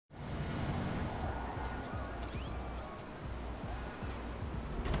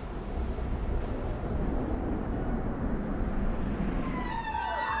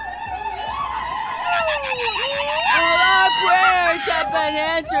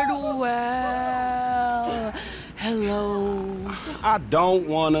answered well. Hello. I don't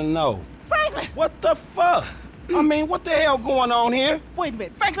want to know. Franklin! What the fuck? I mean, what the hell going on here? Wait a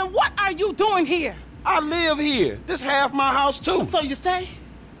minute. Franklin, what are you doing here? I live here. This half my house, too. So you say?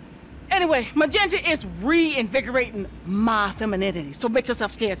 Anyway, Magenta is reinvigorating my femininity. So make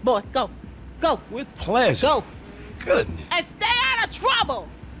yourself scarce. Boy, go. Go. With pleasure. Go. Goodness. And stay out of trouble.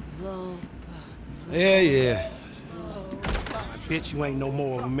 Yeah. I bet you ain't no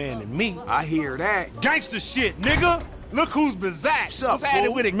more of a man than me. I hear that. Gangster shit, nigga. Look who's bizarre. What's at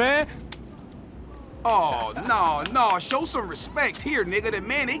it with it, man? Oh, no. Show some respect here, nigga. The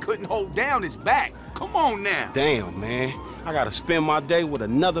man, they couldn't hold down his back. Come on now. Damn, man. I gotta spend my day with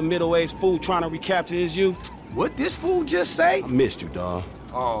another middle-aged fool trying to recapture his youth. What this fool just say? I missed you, dawg.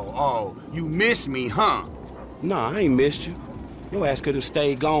 Oh, you miss me, huh? Nah, I ain't missed you. Your ass could have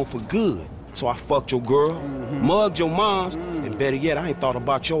stayed gone for good. So I fucked your girl, mugged your moms, and better yet, I ain't thought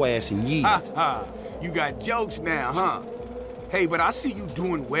about your ass in years. Ha. You got jokes now, huh? Hey, but I see you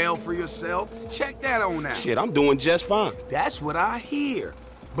doing well for yourself. Check that on out. Shit, I'm doing just fine. That's what I hear.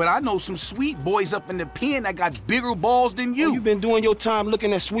 But I know some sweet boys up in the pen that got bigger balls than you. Oh, you been doing your time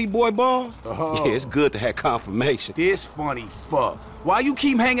looking at sweet boy balls? Oh. Yeah, it's good to have confirmation. This funny fuck. Why you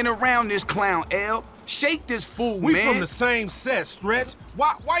keep hanging around this clown, L? Shake this fool, We man. from the same set, Stretch.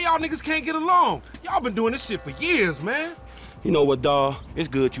 Why y'all niggas can't get along? Y'all been doing this shit for years, man. You know what, dawg? It's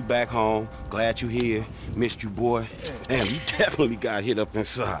good you back home. Glad you here. Missed you, boy. Damn, you definitely got hit up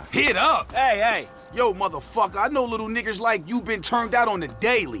inside. Hit up? Hey. Yo, motherfucker, I know little niggas like you been turned out on the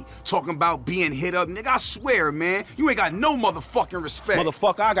daily. Talking about being hit up, nigga, I swear, man. You ain't got no motherfucking respect.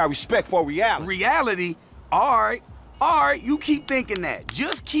 Motherfucker, I got respect for reality. Reality? All right, you keep thinking that.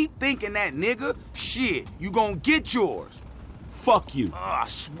 Just keep thinking that, nigga. Shit, you gonna get yours. Fuck you. I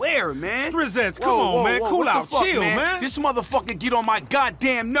swear, man. Strizzettes, come on, man. Cool what the out, fuck, chill, man. This motherfucker get on my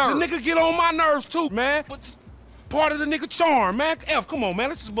goddamn nerves. The nigga get on my nerves, too, man. But part of the nigga charm, man. F, come on, man.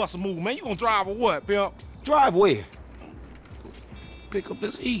 Let's just bust a move, man. You gonna drive or what, pimp? Drive where? Pick up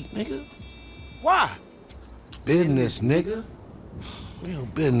this heat, nigga. Why? Business, nigga. Real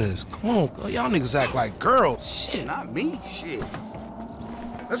business. Come on, y'all niggas act like girls. Shit. Not me, shit.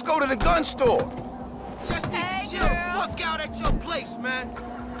 Let's go to the gun store. Just hey, chill the fuck out at your place, man.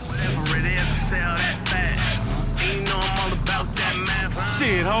 Whatever it is, I sell that fast. You know I'm all about that math, huh?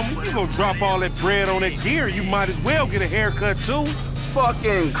 Shit, homie, you gonna drop all that bread on that gear, you might as well get a haircut, too.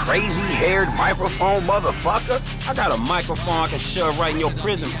 Fucking crazy-haired microphone motherfucker. I got a microphone I can shove right in your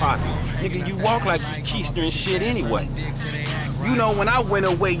prison pocket. Nigga, you walk like you keister and shit anyway. You know, when I went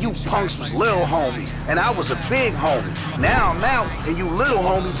away, you punks was little homies, and I was a big homie. Now I'm out, and you little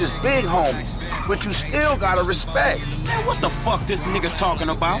homies is big homies. But you still gotta respect. Man, what the fuck this nigga talking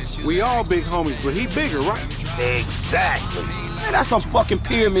about? We all big homies, but he bigger, right? Exactly. Man, that's some fucking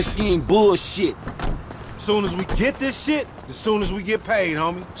pyramid scheme bullshit. Soon as we get this shit, as soon as we get paid,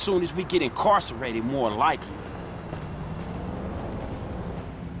 homie. Soon as we get incarcerated, more likely.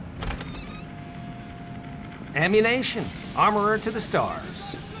 Ammunition. Armorer to the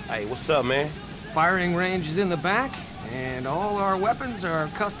stars. Hey, what's up, man? Firing range is in the back, and all our weapons are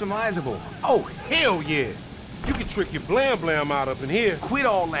customizable. Oh, hell yeah. You can trick your blam-blam out up in here. Quit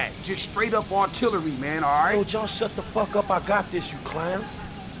all that. Just straight up artillery, man, all right? Yo, y'all shut the fuck up. I got this, you clowns.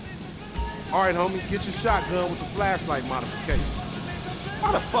 All right, homie, get your shotgun with the flashlight modification.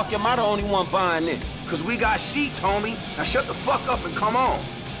 Why the fuck am I the only one buying this? Cause we got sheets, homie. Now shut the fuck up and come on.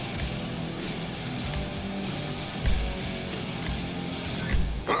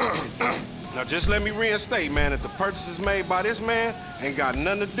 Now just let me reinstate, man, that the purchases made by this man ain't got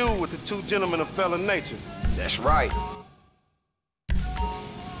nothing to do with the two gentlemen of felon nature. That's right.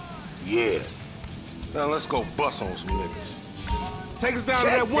 Yeah. Now let's go bust on some niggas. Take us down to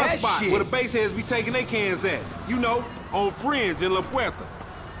Check that one that spot shit. where the baseheads be taking their cans at. You know, on Fringe in La Puerta.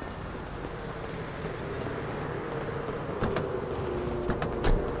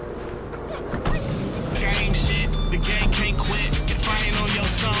 Gang shit, the gang can't quit. If I ain't on your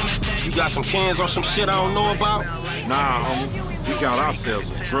song, You got some cans on some shit I don't know about? Nah, homie, we got ourselves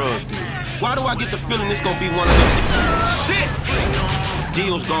a drug deal. Why do I get the feeling this gonna be one of them Shit!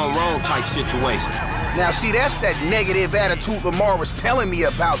 deals gone wrong type situations? Now see, that's that negative attitude Lamar was telling me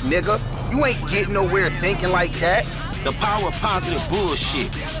about, nigga. You ain't getting nowhere thinking like that. The power of positive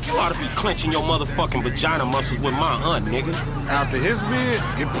bullshit. You ought to be clenching your motherfucking vagina muscles with my aunt, nigga. After his bid,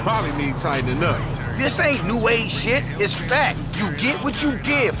 it probably need tightening up. This ain't new age shit, it's fact. You get what you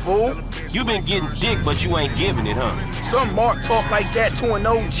give, fool. You been getting dick, but you ain't giving it, huh? Some Mark talk like that to an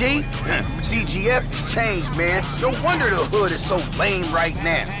OG. CGF has changed, man. No wonder the hood is so lame right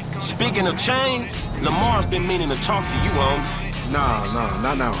now. Speaking of change, Lamar's been meaning to talk to you, homie. Nah,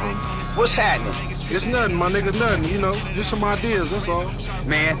 not now, homie. What's happening? It's nothing, my nigga, nothing, you know. Just some ideas, that's all.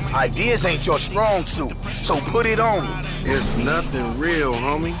 Man, ideas ain't your strong suit, so put it on me. It's nothing real,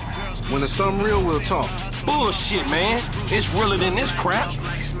 homie. When it's something real, we'll talk. Bullshit, man. It's realer than this crap.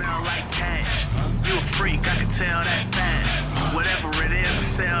 Smell like cash. You a freak, I can tell that fast. Whatever it is, I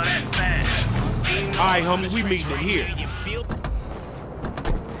sell that fast. All right, homie, we meeting it here.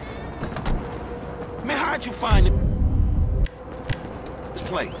 Man, how'd you find this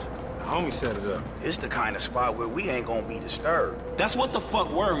place? The homie set it up. It's the kind of spot where we ain't gonna be disturbed. That's what the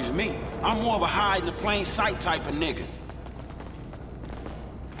fuck worries me. I'm more of a hide in the plain sight type of nigga.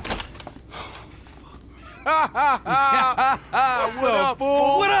 What's up,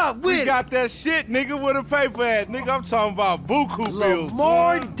 fool? What up with We it? got that shit, nigga, with a paper at. Nigga, I'm talking about buku bills.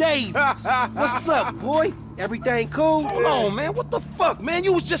 Lamar boy. Davis. What's up, boy? Everything cool? Hold on, man. What the fuck, man?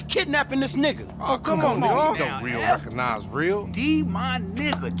 You was just kidnapping this nigga. Oh, come on, dog. nigga. You don't real recognize real. D, my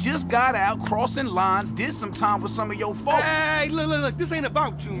nigga, just got out crossing lines, did some time with some of your folks. Hey, look, this ain't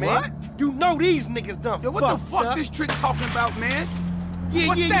about you, man. What? You know these niggas done Yo, what the fuck up. this trick talking about, man?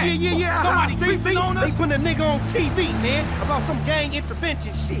 Yeah. Somebody See, creeping on us? they putting a nigga on TV, man, about some gang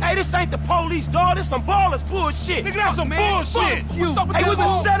intervention shit. Hey, this ain't the police, dog. This some Ballas bullshit. Nigga, that's some man. bullshit. Fuck you. What's up with Hey, that we been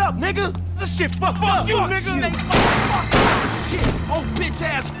bull? set up, nigga. This shit fucked up. You, nigga. Shit, oh bitch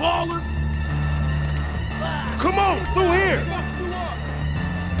ass ballers. Come on, through here.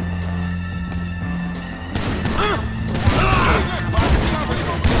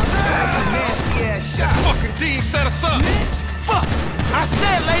 Nasty ass shot. Fucking G set us up. Fuck. I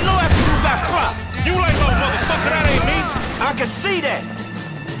said lay low after you got cropped. You ain't no motherfucker, that ain't me. I can see that.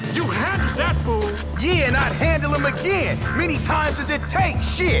 You handled that fool. Yeah, and I'd handle him again. Many times as it takes.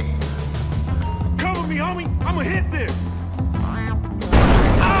 Shit. Cover me, homie. I'ma hit this.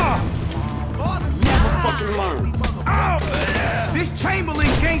 Never fucking learn. This Chamberlain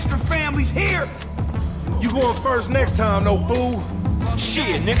gangster family's here. You going first next time, no fool.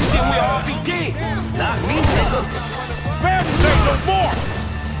 Shit, nigga, then we all be dead. Not me, nigga. Families ain't no more.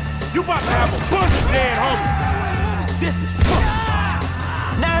 You about to have a bunch of dead homies. This is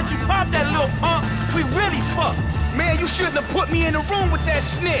fucked. Now that you pop that little punk, we really fucked. Man, you shouldn't have put me in the room with that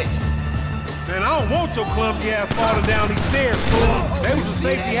snitch. Man, I don't want your clumsy ass falling down these stairs, fool. They was a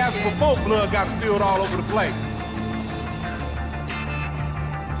safety hazard before blood got spilled all over the place.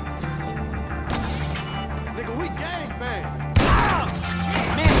 Nigga, we gangbang.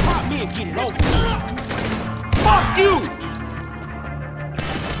 Man, pop me and get it over. Fuck you!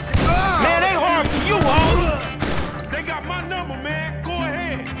 Man, they hard for you, homie. They got my number, man. Go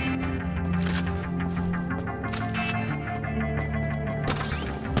ahead.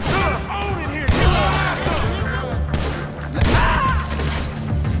 Own it here. Get your ass up.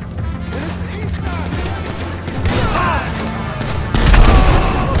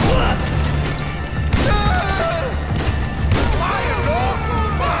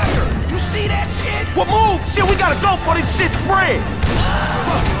 You see that shit? Well, move! Shit, we gotta go for this shit spread.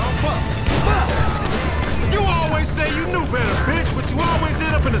 You always say you knew better, bitch, but you always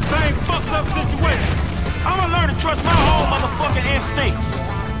end up in the same fucked up situation. I'ma learn to trust my own motherfucking instincts.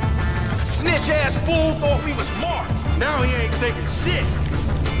 Snitch ass fool thought we was marked. Now he ain't thinking shit.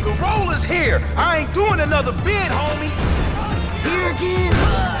 The roller's here. I ain't doing another bid, homies. Here again.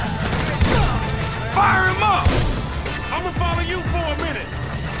 Fire him up. I'ma follow you for a minute.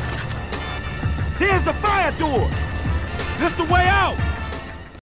 There's the fire door. This the way out.